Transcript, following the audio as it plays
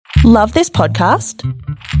Love this podcast?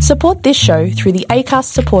 Support this show through the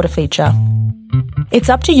Acast supporter feature. It's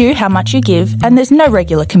up to you how much you give, and there's no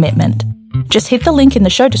regular commitment. Just hit the link in the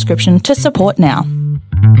show description to support now.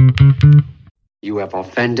 You have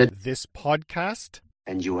offended this podcast,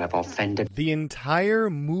 and you have offended the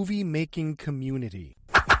entire movie-making community.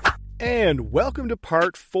 And welcome to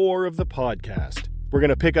part 4 of the podcast. We're going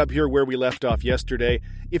to pick up here where we left off yesterday.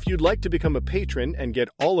 If you'd like to become a patron and get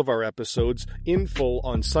all of our episodes in full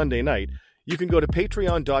on Sunday night, you can go to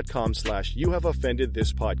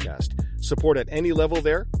patreon.com/youhaveoffendedthispodcast. Support at any level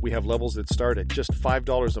there. We have levels that start at just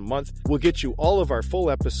 $5 a month. We'll get you all of our full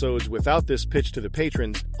episodes without this pitch to the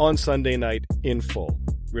patrons on Sunday night in full.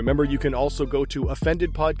 Remember, you can also go to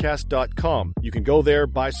offendedpodcast.com. You can go there,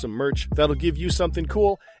 buy some merch. That'll give you something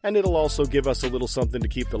cool, and it'll also give us a little something to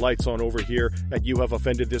keep the lights on over here at You Have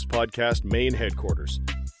Offended This Podcast main headquarters.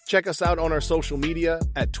 Check us out on our social media.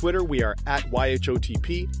 At Twitter, we are at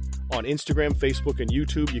YHOTP. On Instagram, Facebook, and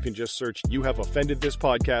YouTube, you can just search You Have Offended This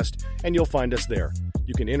Podcast, and you'll find us there.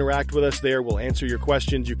 You can interact with us there. We'll answer your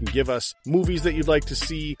questions. You can give us movies that you'd like to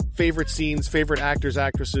see, favorite scenes, favorite actors,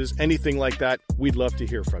 actresses, anything like that. We'd love to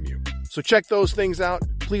hear from you. So check those things out.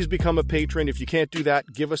 Please become a patron. If you can't do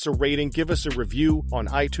that, give us a rating, give us a review on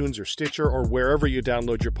iTunes or Stitcher or wherever you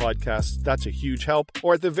download your podcasts. That's a huge help.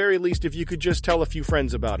 Or at the very least, if you could just tell a few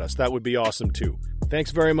friends about us, that would be awesome too.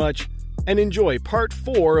 Thanks very much, and enjoy part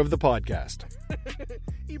 4 of the podcast.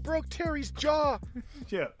 He broke Terry's jaw.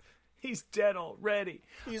 Yeah. He's dead already.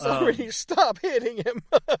 He's already... Stop hitting him.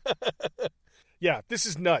 Yeah, this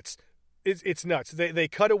is nuts. It's nuts. They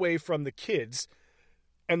cut away from the kids,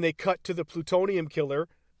 and they cut to the plutonium killer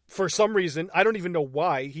for some reason. I don't even know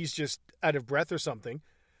why. He's just out of breath or something.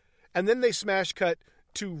 And then they smash cut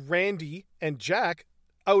to Randy and Jack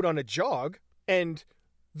out on a jog, and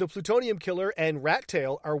the plutonium killer and Rat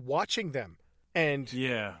Tail are watching them. And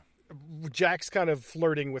yeah, Jack's kind of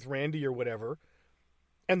flirting with Randy or whatever.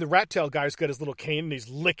 And the Rat Tail guy's got his little cane and he's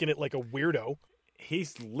licking it like a weirdo.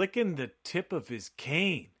 He's licking the tip of his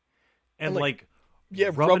cane and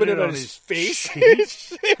rubbing it on his face.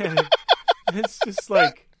 And it's just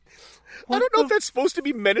like, I don't know if that's supposed to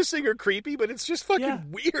be menacing or creepy, but it's just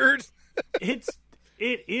fucking weird. It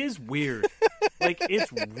is weird. Like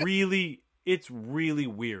it's really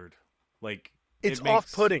weird. Like it's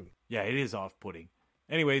off-putting. Yeah, it is off-putting.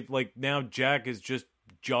 Anyway, like now Jack is just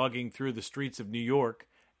jogging through the streets of New York.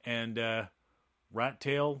 And Rat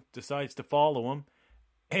Tail decides to follow him,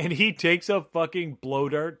 and he takes a fucking blow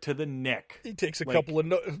dart to the neck. He takes a couple of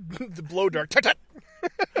the blow dart. Tut-tut.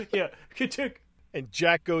 Yeah, and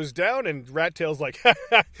Jack goes down, and Rat Tail's like,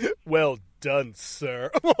 "Well done, sir."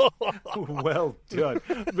 Well done.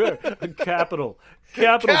 Capital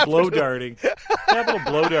blow darting. Capital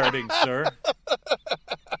blow darting, sir.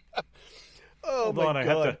 Oh, Hold on, I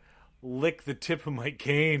have to lick the tip of my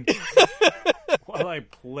cane while I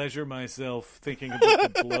pleasure myself thinking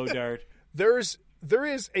about the blow dart. There is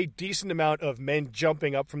a decent amount of men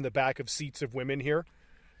jumping up from the back of seats of women here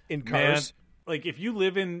in cars. Man, like if you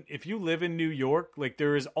live in New York, like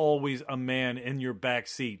there is always a man in your back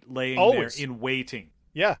seat laying there in waiting.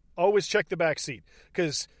 Yeah, always check the back seat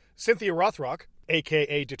because Cynthia Rothrock,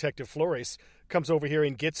 aka Detective Flores, comes over here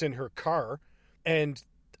and gets in her car, and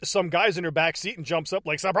some guy's in her back seat and jumps up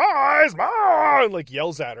like, "Surprise, Mom!" and like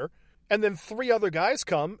yells at her. And then 3 other guys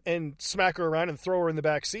come and smack her around and throw her in the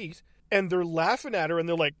back seat. And they're laughing at her and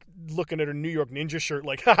they're like looking at her New York Ninja shirt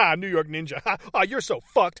like, "Ha, New York Ninja. Ha, you're so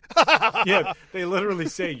fucked." Yeah, they literally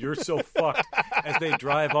say you're so fucked as they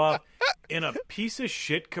drive off in a piece of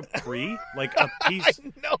shit Capri. Like a piece,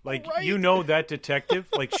 I know, like, right? You know that detective?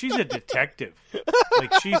 Like she's a detective.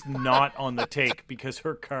 Like she's not on the take because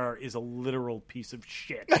her car is a literal piece of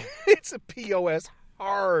shit. It's a POS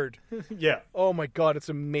hard. Yeah. Oh my God, it's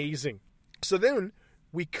amazing. So then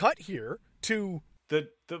we cut here to the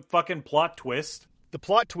fucking plot twist. The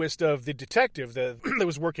plot twist of the detective that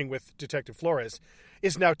was working with Detective Flores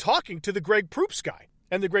is now talking to the Greg Proops guy.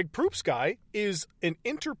 And the Greg Proops guy is an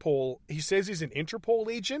Interpol. He says he's an Interpol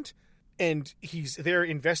agent, and he's there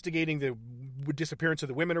investigating the disappearance of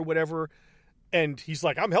the women or whatever. And he's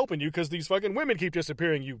like, "I'm helping you because these fucking women keep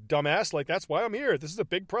disappearing, you dumbass. Like, that's why I'm here. This is a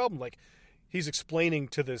big problem." Like, he's explaining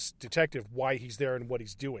to this detective why he's there and what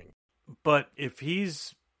he's doing. But if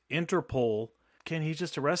he's Interpol, can he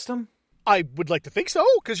just arrest him? I would like to think so,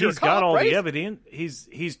 because he's got all the evidence.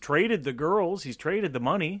 He's traded the girls. He's traded the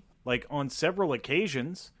money, like on several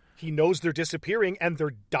occasions. He knows they're disappearing and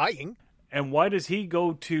they're dying. And why does he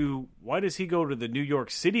go to the New York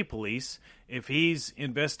City police if he's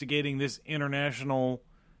investigating this international?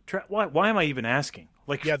 Why am I even asking?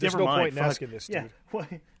 Like, yeah, there's never no mind. point in asking this, dude.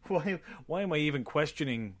 Yeah. Why am I even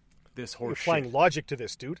questioning this We're horse applying shit. logic to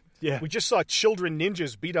this, dude. Yeah. We just saw children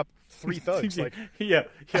ninjas beat up 3 thugs. Like, yeah.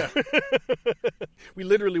 we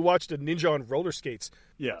literally watched a ninja on roller skates.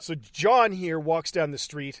 Yeah. So John here walks down the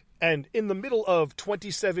street, and in the middle of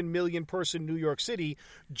 27 million person New York City,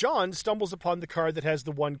 John stumbles upon the car that has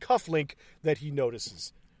the one cufflink that he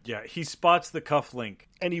notices. Yeah, he spots the cufflink.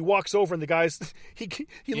 And he walks over, and the guy's he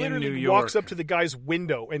New literally York. walks up to the guy's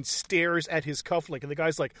window and stares at his cufflink, and the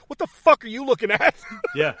guy's like, "What the fuck are you looking at?"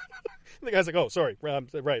 Yeah. And the guy's like, "Oh, sorry,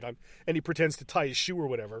 right." And he pretends to tie his shoe or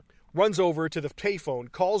whatever. Runs over to the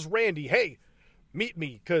payphone, calls Randy, "Hey, meet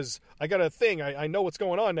me, because I got a thing. I know what's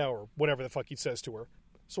going on now," or whatever the fuck he says to her.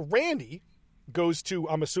 So Randy goes to,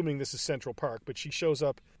 I'm assuming this is Central Park, but she shows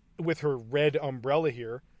up with her red umbrella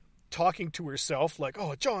here, talking to herself like,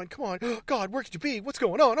 "Oh, John, come on. God, where could you be? What's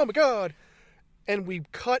going on? Oh, my God." And we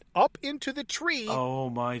cut up into the tree. Oh,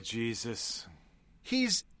 my Jesus.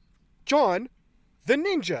 John, the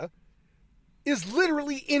ninja, is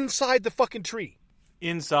literally inside the fucking tree.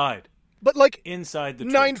 Inside. But like Inside the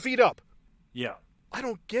tree. 9 feet up. Yeah. I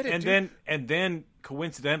don't get it, And dude. then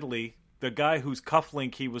coincidentally, the guy whose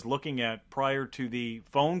cufflink he was looking at prior to the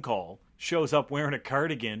phone call shows up wearing a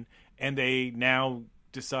cardigan, and they now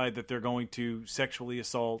decide that they're going to sexually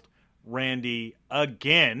assault Randy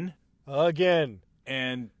again.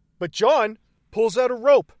 And But John pulls out a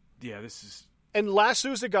rope yeah, this is and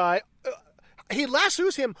lassos a guy. He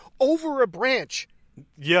lassos him over a branch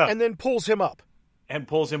and then pulls him up. and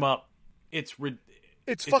pulls him up. It's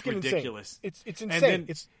fucking ridiculous. Insane. It's And insane.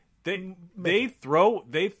 then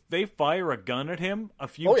they fire a gun at him a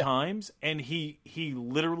few Oh, yeah. times, and he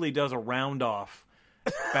literally does a round off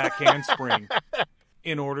back handspring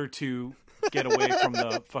in order to get away from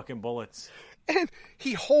the fucking bullets. And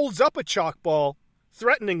he holds up a chalk ball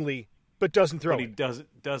threateningly, but doesn't throw But he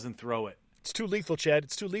it. doesn't throw it. It's too lethal, Chad.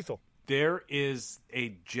 It's too lethal. There is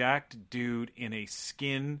a jacked dude in a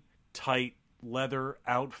skin tight leather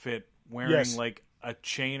outfit wearing Yes. like a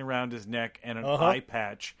chain around his neck and an eye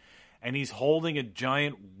patch, and he's holding a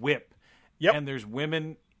giant whip. Yep. And there's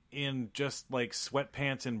women in just like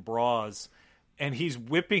sweatpants and bras, and he's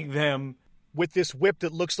whipping them. With this whip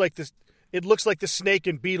that looks like this, it looks like the snake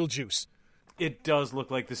in Beetlejuice. It does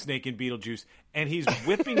look like the snake in Beetlejuice, and he's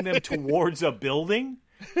whipping them towards a building,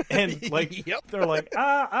 and like Yep. they're like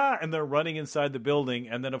and they're running inside the building,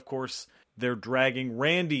 and then of course they're dragging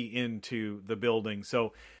Randy into the building.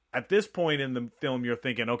 So at this point in the film, you're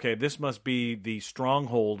thinking, okay, this must be the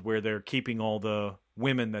stronghold where they're keeping all the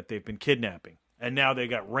women that they've been kidnapping, and now they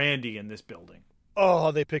got Randy in this building.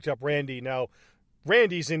 Oh, they picked up Randy. Now,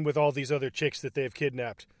 Randy's in with all these other chicks that they've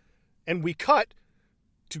kidnapped. And we cut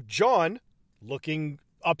to John looking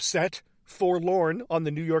upset, forlorn on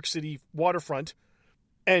the New York City waterfront.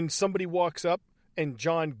 And somebody walks up, and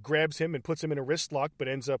John grabs him and puts him in a wrist lock, but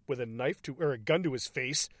ends up with a gun to his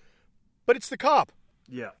face. But it's the cop.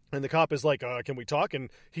 Yeah. And the cop is like, can we talk?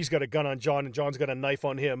 And he's got a gun on John, and John's got a knife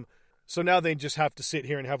on him. So now they just have to sit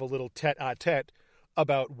here and have a little tete-a-tete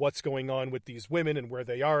about what's going on with these women and where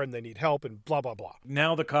they are, and they need help, and blah, blah, blah.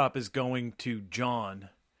 Now the cop is going to John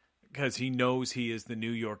because he knows he is the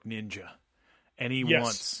New York Ninja, and he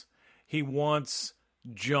wants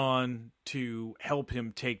John to help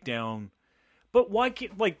him take down. But why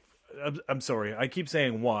can't, like, I'm sorry, I keep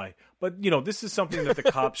saying why, but this is something that the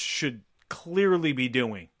cops should clearly be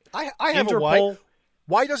doing. I have a why.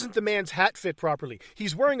 Why doesn't the man's hat fit properly?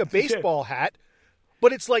 He's wearing a baseball hat,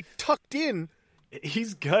 but it's like tucked in.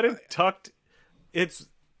 He's got it tucked.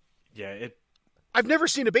 I've never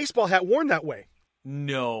seen a baseball hat worn that way.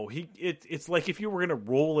 No, it's like if you were gonna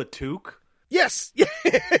roll a toque. Yes,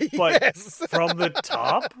 but yes. From the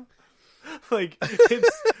top, like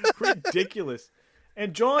it's ridiculous.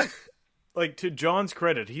 And John, like to John's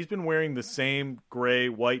credit, he's been wearing the same gray,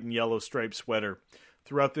 white, and yellow striped sweater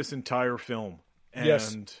throughout this entire film. And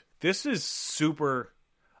yes. This is super.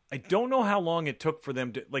 I don't know how long it took for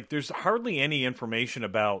them to, like, there's hardly any information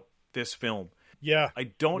about this film. Yeah. I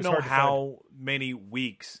don't know how many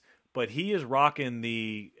weeks, but he is rocking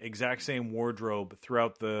the exact same wardrobe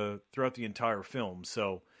throughout the entire film.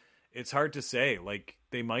 So it's hard to say. Like,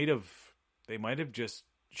 they might have just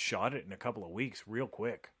shot it in a couple of weeks real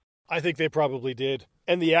quick. I think they probably did.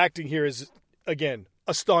 And the acting here is, again,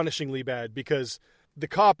 astonishingly bad, because the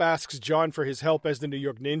cop asks John for his help as the New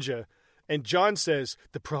York Ninja, and John says,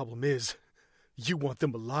 the problem is, you want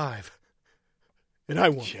them alive, and I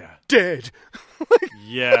want them dead.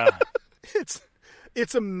 Yeah.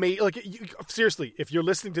 It's amazing. Like, seriously, if you're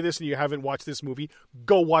listening to this and you haven't watched this movie,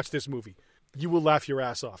 go watch this movie. You will laugh your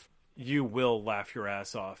ass off. You will laugh your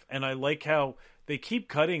ass off. And I like how they keep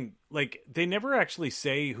cutting, like, they never actually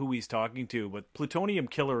say who he's talking to, but Plutonium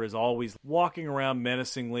Killer is always walking around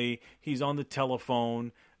menacingly. He's on the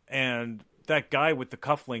telephone, and that guy with the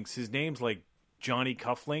cufflinks, his name's like Johnny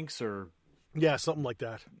Cufflinks or... Yeah, something like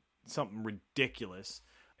that. Something ridiculous.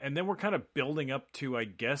 And then we're kind of building up to, I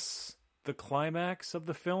guess, the climax of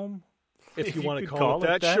the film. If you want to could call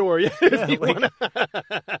it that, sure. Yeah,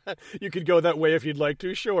 you could go that way if you'd like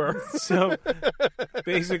to, sure. So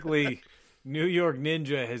basically, New York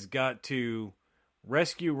Ninja has got to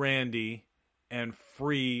rescue Randy and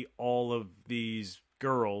free all of these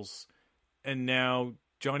girls. And now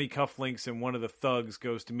Johnny Cufflinks and one of the thugs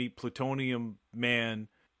goes to meet Plutonium Man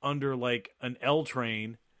under like an L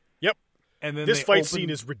train. Yep. And then this fight scene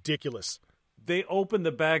is ridiculous. They open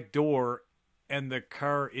the back door and the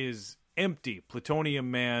car is empty.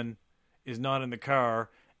 Plutonium Man is not in the car.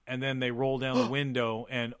 And then they roll down the window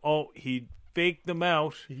and, he faked them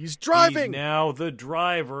out. He's driving. He's now the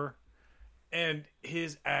driver. And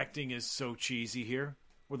his acting is so cheesy here.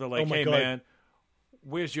 Where they're like, hey, man,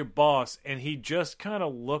 where's your boss? And he just kind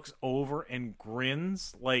of looks over and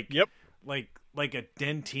grins like, like a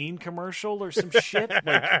Dentyne commercial or some shit.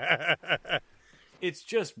 Like, it's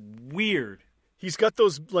just weird. He's got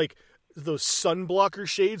those sunblocker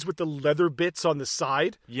shades with the leather bits on the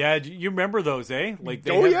side. Yeah, you remember those, eh? Like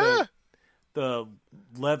they have the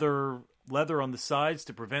leather on the sides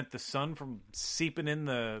to prevent the sun from seeping in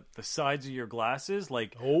the sides of your glasses.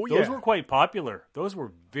 Like, those were quite popular. Those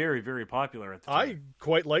were very, very popular at the time. I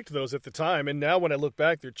quite liked those at the time, and now when I look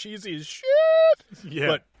back, they're cheesy as shit. Yeah.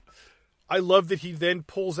 But I love that he then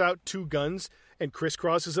pulls out two guns and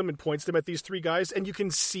crisscrosses them and points them at these three guys, and you can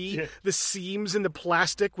see the seams in the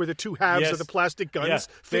plastic where the two halves of the plastic guns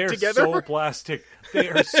fit together. They're so plastic. They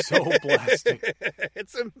are so plastic.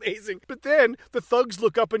 It's amazing. But then the thugs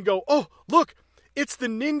look up and go, oh, look, it's the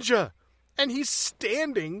ninja. And he's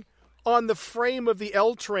standing on the frame of the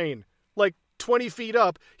L train, like 20 feet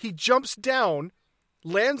up. He jumps down,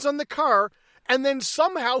 lands on the car, and then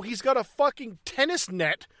somehow he's got a fucking tennis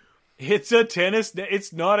net. It's a tennis net.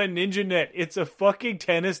 It's not a ninja net. It's a fucking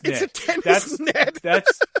tennis net. It's a tennis net.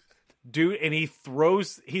 That's dude, and he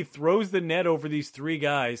throws the net over these three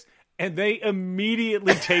guys, and they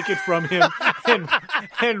immediately take it from him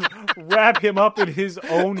and wrap him up in his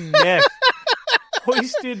own net,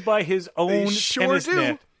 hoisted by his own tennis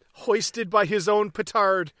net. Hoisted by his own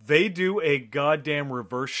petard. They do a goddamn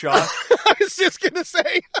reverse shot. I was just gonna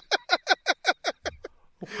say,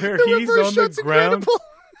 where he's on the ground. Incredible.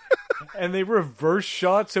 And they reverse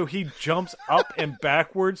shot so he jumps up and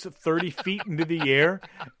backwards 30 feet into the air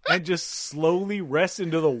and just slowly rests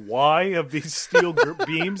into the Y of these steel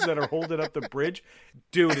beams that are holding up the bridge.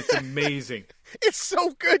 Dude, it's amazing. It's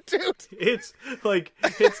so good, dude. It's like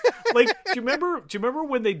do you remember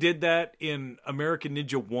when they did that in American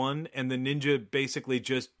Ninja 1 and the ninja basically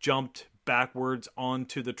just jumped backwards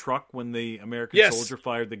onto the truck when the American soldier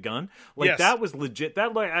fired the gun? Like that was legit.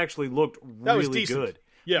 That actually looked really good.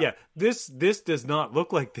 Yeah. This does not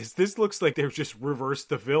look like this. This looks like they've just reversed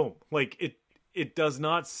the film. Like it does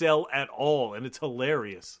not sell at all, and it's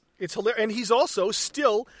hilarious. It's hilarious, and he's also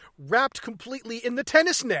still wrapped completely in the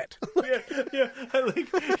tennis net. Yeah.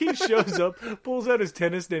 He shows up, pulls out his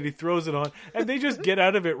tennis net, he throws it on, and they just get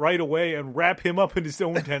out of it right away and wrap him up in his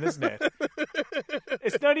own tennis net.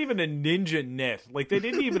 It's not even a ninja net. Like, they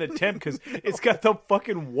didn't even attempt, because it's got the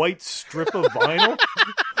fucking white strip of vinyl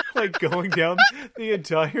like going down the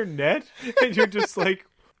entire net, and you're just like,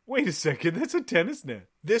 wait a second, that's a tennis net.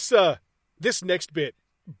 This next bit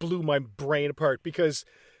blew my brain apart, because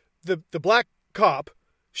the black cop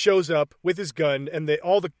shows up with his gun, and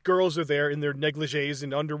all the girls are there in their negligees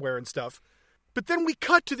and underwear and stuff. But then we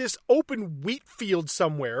cut to this open wheat field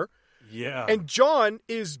somewhere. Yeah. And John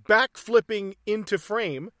is backflipping into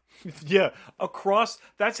frame. Yeah, across.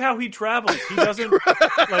 That's how he travels. He doesn't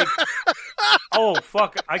like. Oh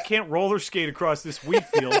fuck! I can't roller skate across this wheat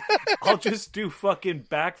field. I'll just do fucking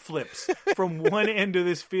backflips from one end of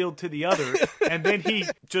this field to the other, and then he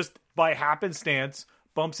just by happenstance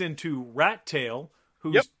bumps into Rat Tail,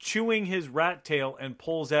 who's chewing his rat tail and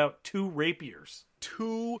pulls out two rapiers,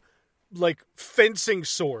 two like fencing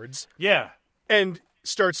swords. Yeah, and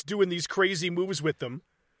starts doing these crazy moves with them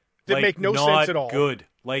that make no sense at all.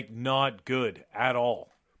 Not good at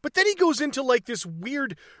all. But then he goes into like this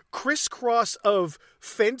weird crisscross of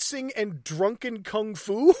fencing and drunken kung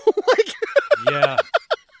fu. Yeah.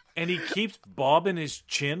 And he keeps bobbing his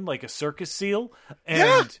chin like a circus seal.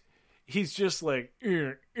 And he's just like,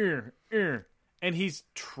 And he's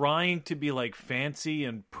trying to be like fancy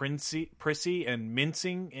and prissy and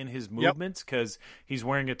mincing in his movements because he's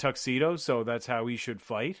wearing a tuxedo, so that's how he should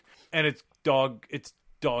fight. And it's dog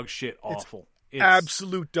shit awful. It's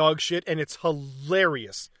absolute dog shit, and it's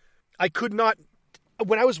hilarious. I could not.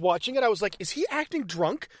 When I was watching it, I was like, "Is he acting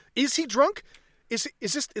drunk? Is he drunk? Is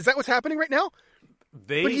that what's happening right now?"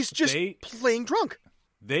 But he's just playing drunk.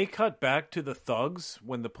 They cut back to the thugs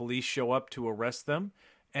when the police show up to arrest them,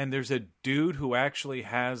 and there's a dude who actually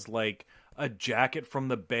has like a jacket from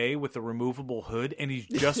the Bay with a removable hood, and he's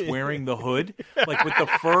just wearing the hood, like with the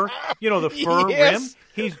fur, the fur rim.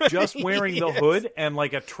 He's just wearing the hood and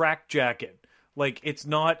like a track jacket. Like it's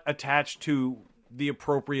not attached to the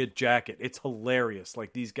appropriate jacket. It's hilarious.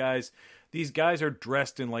 Like these guys are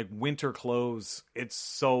dressed in like winter clothes. It's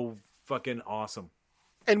so fucking awesome.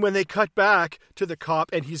 And when they cut back to the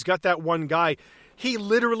cop and he's got that one guy, he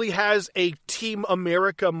literally has a Team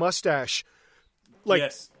America mustache.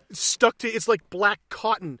 Like stuck to, it's like black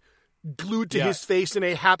cotton glued to his face in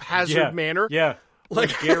a haphazard manner. Yeah.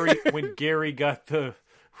 Like when Gary got the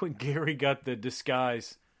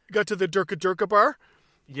disguise. Got to the Durka bar?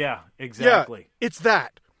 Yeah, exactly. Yeah, it's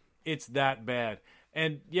that. It's that bad.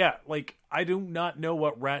 And yeah, like I do not know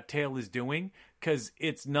what Rat Tail is doing because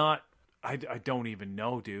it's not. I don't even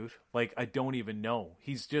know, dude. Like I don't even know.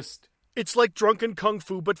 He's just. It's like drunken kung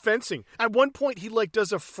fu, but fencing. At one point, he like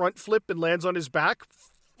does a front flip and lands on his back,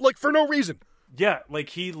 like for no reason. Yeah, like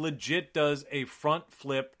he legit does a front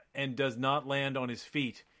flip and does not land on his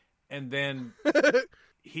feet, and then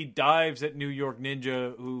he dives at New York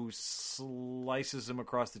Ninja, who slices him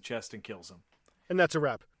across the chest and kills him. And that's a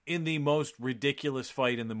wrap. In the most ridiculous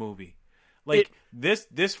fight in the movie. Like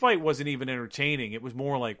this fight wasn't even entertaining. It was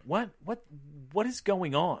more like, what is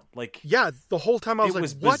going on? Like, yeah, the whole time I was like, it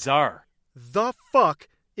was bizarre. What the fuck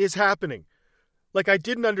is happening? Like, I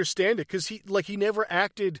didn't understand it because he never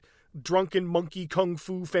acted drunken monkey kung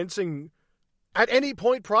fu fencing at any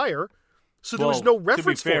point prior, so there was no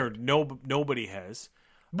reference. To be fair, for it. Nobody has.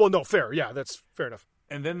 Well, no, fair, yeah, that's fair enough.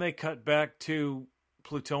 And then they cut back to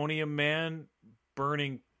Plutonium Man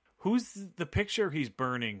burning. Who's the picture he's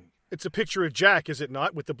burning? It's a picture of Jack, is it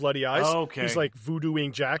not, with the bloody eyes? Oh, okay. He's like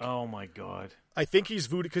voodooing Jack. Oh, my God. I think he's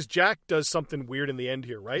voodoo, because Jack does something weird in the end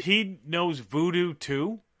here, right? He knows voodoo,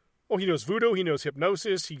 too? Oh, he knows voodoo, he knows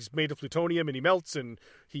hypnosis, he's made of plutonium, and he melts, and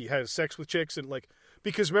he has sex with chicks, and like...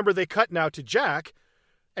 Because remember, they cut now to Jack,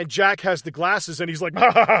 and Jack has the glasses, and he's like...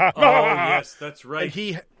 Oh, yes, that's right. And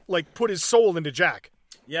he, like, put his soul into Jack.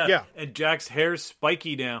 Yeah. And Jack's hair's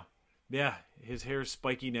spiky now. Yeah, his hair's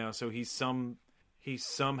spiky now, so he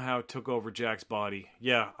somehow took over Jack's body.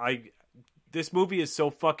 Yeah, this movie is so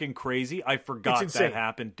fucking crazy. I forgot that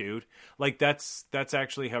happened, dude. Like that's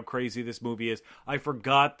actually how crazy this movie is. I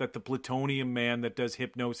forgot that the Plutonium Man that does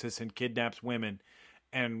hypnosis and kidnaps women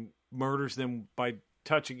and murders them by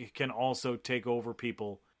touching can also take over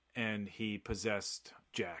people, and he possessed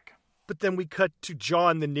Jack. But then we cut to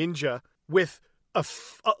John the Ninja with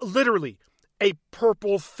literally a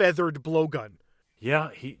purple feathered blowgun. Yeah,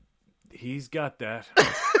 He's got that.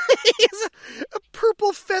 He has a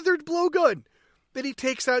purple feathered blowgun that he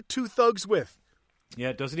takes out two thugs with. Yeah,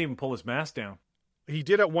 it doesn't even pull his mask down. He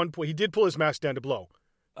did at one point. He did pull his mask down to blow.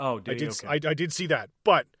 Oh, did he? Okay. I did see that.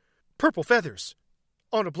 But purple feathers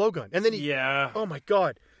on a blowgun. And then Yeah. Oh, my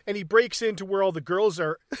God. And he breaks into where all the girls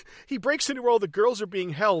are. He breaks into where all the girls are being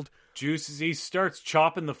held. Juices. He starts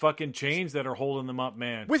chopping the fucking chains that are holding them up,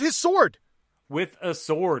 man. With his sword. With a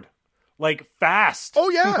sword. Like, fast. Oh,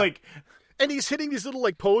 yeah. Like, and he's hitting these little,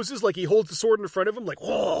 like, poses. Like, he holds the sword in front of him. Like,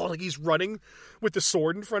 whoa. Like, he's running with the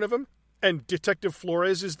sword in front of him. And Detective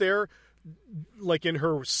Flores is there, like, in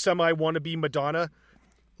her semi-wannabe Madonna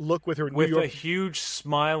look with her New York... With a huge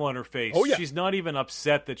smile on her face. Oh, yeah. She's not even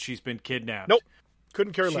upset that she's been kidnapped. Nope.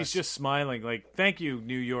 Couldn't care less. She's just smiling like, thank you,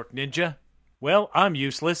 New York Ninja. Well, I'm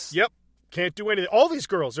useless. Yep. Can't do anything. All these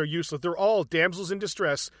girls are useless. They're all damsels in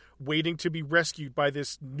distress waiting to be rescued by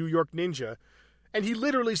this New York Ninja. And he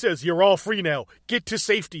literally says, "You're all free now. Get to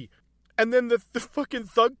safety." And then the fucking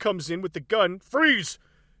thug comes in with the gun. Freeze!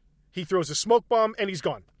 He throws a smoke bomb and he's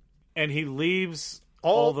gone. And he leaves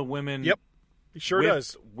all the women. Yep. He sure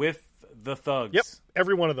does. With the thugs. Yep.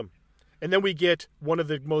 Every one of them. And then we get one of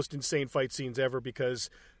the most insane fight scenes ever because...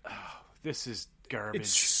 this is garbage.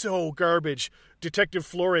 It's so garbage. Detective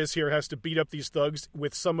Flores here has to beat up these thugs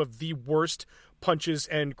with some of the worst punches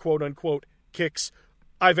and quote-unquote kicks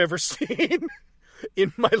I've ever seen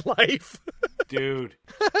in my life. Dude.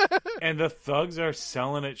 And the thugs are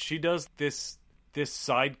selling it. She does this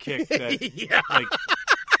sidekick that, yeah. like,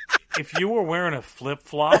 if you were wearing a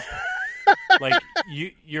flip-flop, like,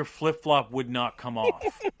 your flip-flop would not come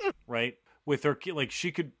off, right? with her, like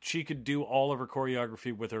she could do all of her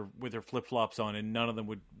choreography with her flip flops on, and none of them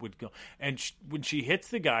would go. And when she hits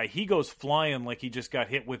the guy, he goes flying like he just got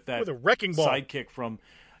hit with a wrecking ball sidekick from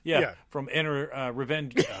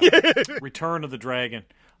Return of the Dragon.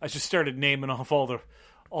 I just started naming off all the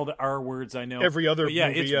R words I know. Every other movie,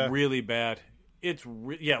 it's really bad. It's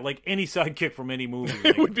like any sidekick from any movie.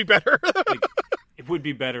 It would be better. It would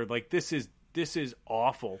be better. Like this is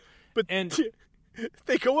awful. But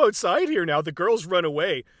they go outside here now. The girls run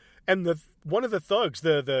away, and one of the thugs,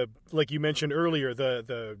 the like you mentioned earlier,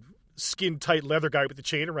 the skin tight leather guy with the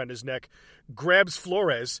chain around his neck, grabs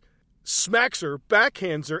Flores, smacks her,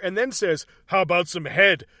 backhands her, and then says, "How about some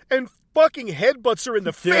head?" and fucking headbutts her in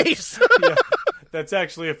the face. Yeah. That's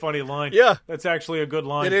actually a funny line. Yeah, that's actually a good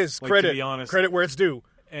line. It is. Credit, to be honest. Credit where it's due.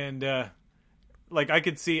 And I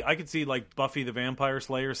could see like Buffy the Vampire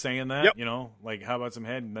Slayer saying that, like how about some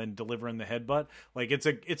head, and then delivering the headbutt. Like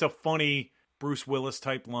it's a funny Bruce Willis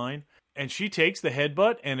type line, and she takes the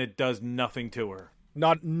headbutt and it does nothing to her.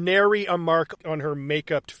 Not nary a mark on her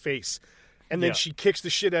makeup face. And then she kicks the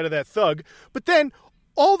shit out of that thug. But then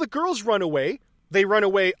all the girls run away. They run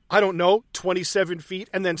away, I don't know, 27 feet,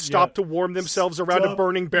 and then stop to warm themselves around a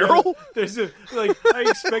burning barrel. Yeah. I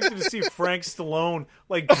expected to see Frank Stallone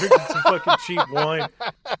drinking some fucking cheap wine.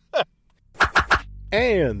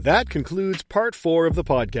 And that concludes part 4 of the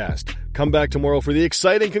podcast. Come back tomorrow for the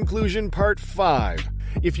exciting conclusion, part 5.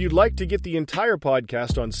 If you'd like to get the entire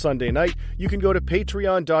podcast on Sunday night, you can go to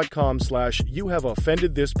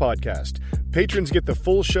patreon.com/youhaveoffendedthispodcast. Patrons get the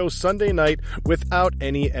full show Sunday night without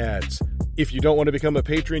any ads. If you don't want to become a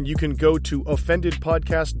patron, you can go to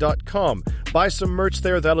offendedpodcast.com. Buy some merch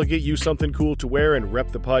there. That'll get you something cool to wear and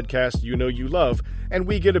rep the podcast you know you love. And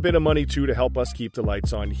we get a bit of money, too, to help us keep the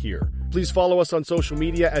lights on here. Please follow us on social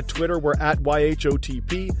media. At Twitter, we're at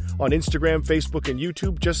YHOTP. On Instagram, Facebook, and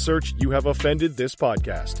YouTube, just search You Have Offended This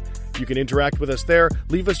Podcast. You can interact with us there.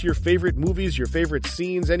 Leave us your favorite movies, your favorite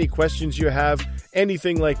scenes, any questions you have,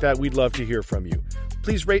 anything like that. We'd love to hear from you.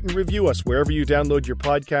 Please rate and review us wherever you download your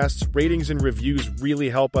podcasts. Ratings and reviews really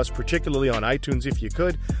help us, particularly on iTunes if you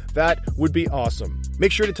could. That would be awesome.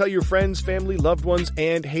 Make sure to tell your friends, family, loved ones,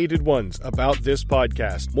 and hated ones about this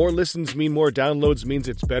podcast. More listens mean more downloads means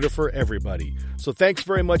it's better for everybody. So thanks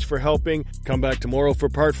very much for helping. Come back tomorrow for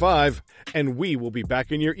part 5, and we will be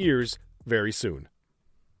back in your ears very soon.